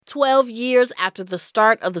12 years after the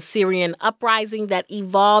start of the Syrian uprising that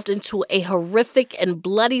evolved into a horrific and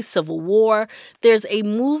bloody civil war, there's a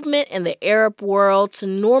movement in the Arab world to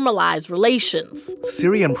normalize relations.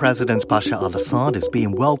 Syrian President Bashar al-Assad is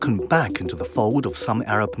being welcomed back into the fold of some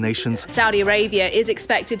Arab nations. Saudi Arabia is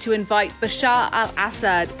expected to invite Bashar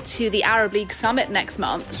al-Assad to the Arab League summit next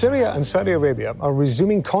month. Syria and Saudi Arabia are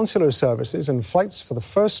resuming consular services and flights for the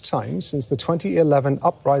first time since the 2011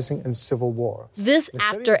 uprising and civil war. This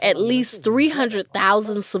after at least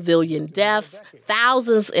 300,000 civilian deaths,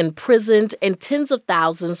 thousands imprisoned, and tens of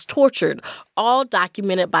thousands tortured, all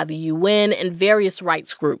documented by the UN and various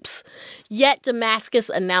rights groups. Yet Damascus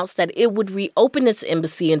announced that it would reopen its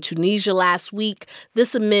embassy in Tunisia last week,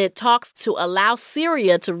 this amid talks to allow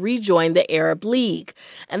Syria to rejoin the Arab League.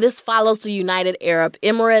 And this follows the United Arab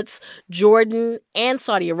Emirates, Jordan, and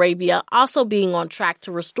Saudi Arabia also being on track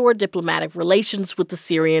to restore diplomatic relations with the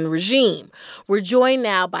Syrian regime. We're joined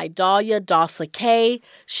now by Dalia Dassa Kaye.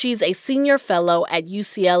 She's a senior fellow at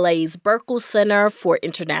UCLA's Burkle Center for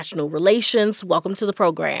International Relations. Welcome to the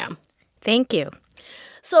program. Thank you.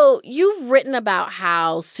 So you've written about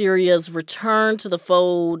how Syria's return to the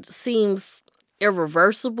fold seems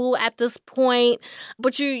irreversible at this point,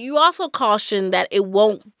 but you also caution that it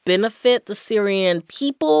won't benefit the Syrian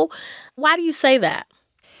people. Why do you say that?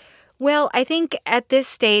 Well, I think at this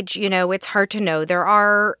stage, it's hard to know. There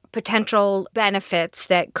are potential benefits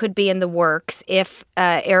that could be in the works if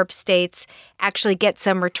Arab states actually get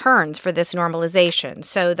some returns for this normalization.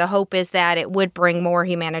 So the hope is that it would bring more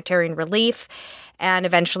humanitarian relief and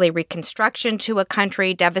eventually reconstruction to a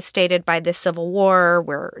country devastated by the civil war,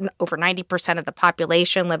 where over 90% of the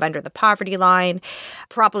population live under the poverty line.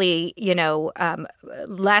 Probably,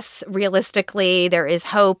 less realistically, there is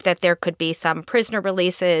hope that there could be some prisoner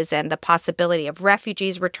releases and the possibility of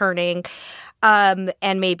refugees returning, and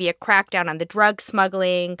maybe a crackdown on the drug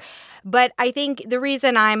smuggling. But I think the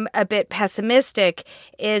reason I'm a bit pessimistic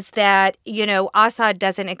is that, Assad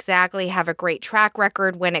doesn't exactly have a great track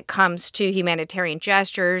record when it comes to humanitarian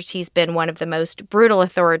gestures. He's been one of the most brutal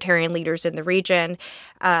authoritarian leaders in the region.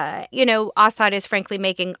 Assad is frankly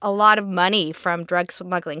making a lot of money from drug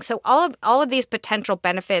smuggling. So all of these potential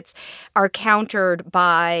benefits are countered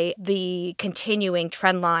by the continuing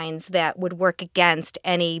trend lines that would work against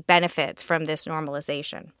any benefits from this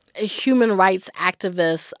normalization. Human rights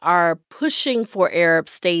activists are pushing for Arab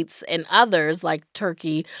states and others like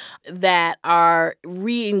Turkey that are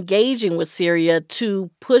re-engaging with Syria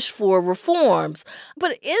to push for reforms.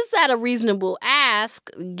 But is that a reasonable ask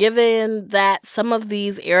given that some of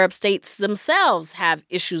these Arab states themselves have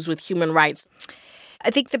issues with human rights? I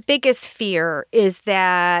think the biggest fear is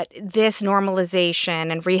that this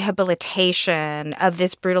normalization and rehabilitation of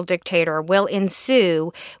this brutal dictator will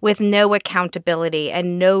ensue with no accountability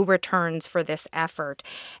and no returns for this effort.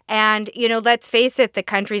 And, let's face it, the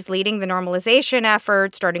countries leading the normalization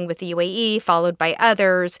effort, starting with the UAE, followed by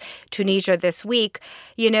others, Tunisia this week,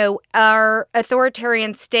 are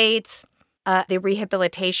authoritarian states. The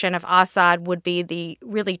rehabilitation of Assad would be the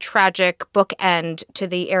really tragic bookend to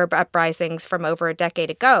the Arab uprisings from over a decade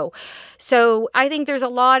ago. So I think there's a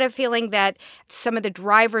lot of feeling that some of the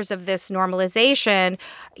drivers of this normalization,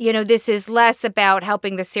 this is less about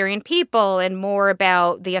helping the Syrian people and more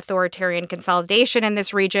about the authoritarian consolidation in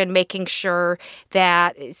this region, making sure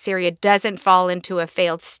that Syria doesn't fall into a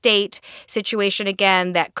failed state situation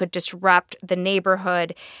again that could disrupt the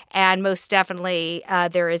neighborhood. And most definitely,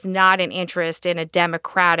 there is not an interest in a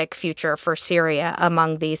democratic future for Syria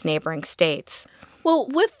among these neighboring states. Well,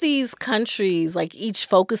 with these countries, like each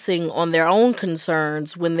focusing on their own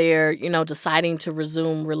concerns when they're, deciding to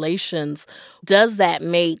resume relations, does that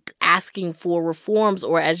make asking for reforms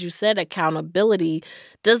or, as you said, accountability,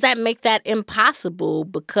 does that make that impossible?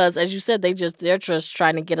 Because, as you said, they're just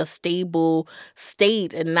trying to get a stable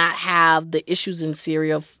state and not have the issues in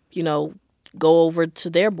Syria, go over to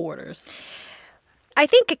their borders. I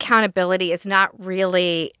think accountability is not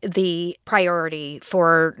really the priority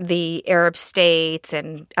for the Arab states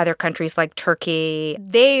and other countries like Turkey.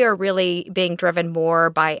 They are really being driven more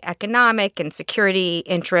by economic and security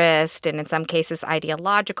interest and in some cases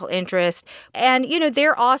ideological interest. And,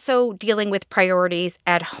 they're also dealing with priorities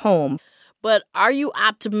at home. But are you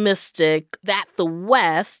optimistic that the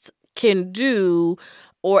West can do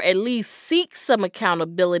or at least seek some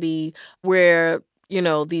accountability where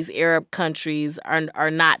these Arab countries are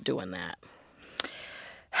not doing that?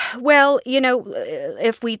 Well,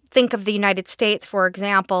 if we think of the United States, for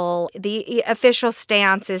example, the official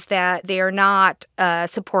stance is that they are not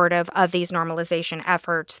supportive of these normalization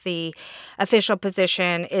efforts. The official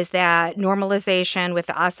position is that normalization with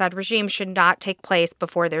the Assad regime should not take place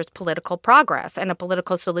before there's political progress and a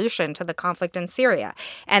political solution to the conflict in Syria,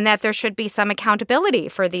 and that there should be some accountability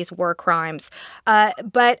for these war crimes.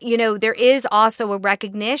 But there is also a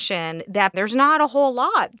recognition that there's not a whole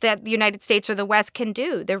lot that the United States or the West can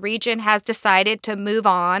do. The region has decided to move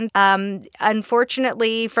on.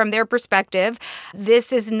 Unfortunately, from their perspective,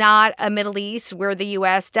 this is not a Middle East where the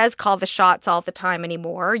U.S. does call the shots all the time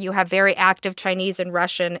anymore. You have very active Chinese and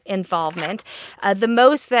Russian involvement. The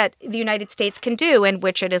most that the United States can do, and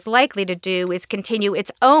which it is likely to do, is continue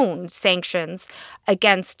its own sanctions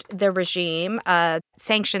against the regime.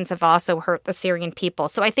 Sanctions have also hurt the Syrian people.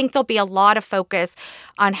 So I think there'll be a lot of focus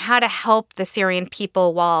on how to help the Syrian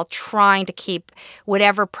people while trying to keep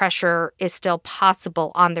whatever pressure is still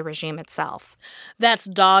possible on the regime itself. That's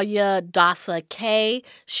Dalia Dassa Kaye.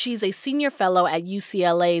 She's a senior fellow at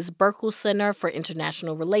UCLA's Burkle Center for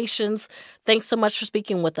International Relations. Thanks so much for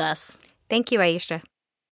speaking with us. Thank you, Ayesha.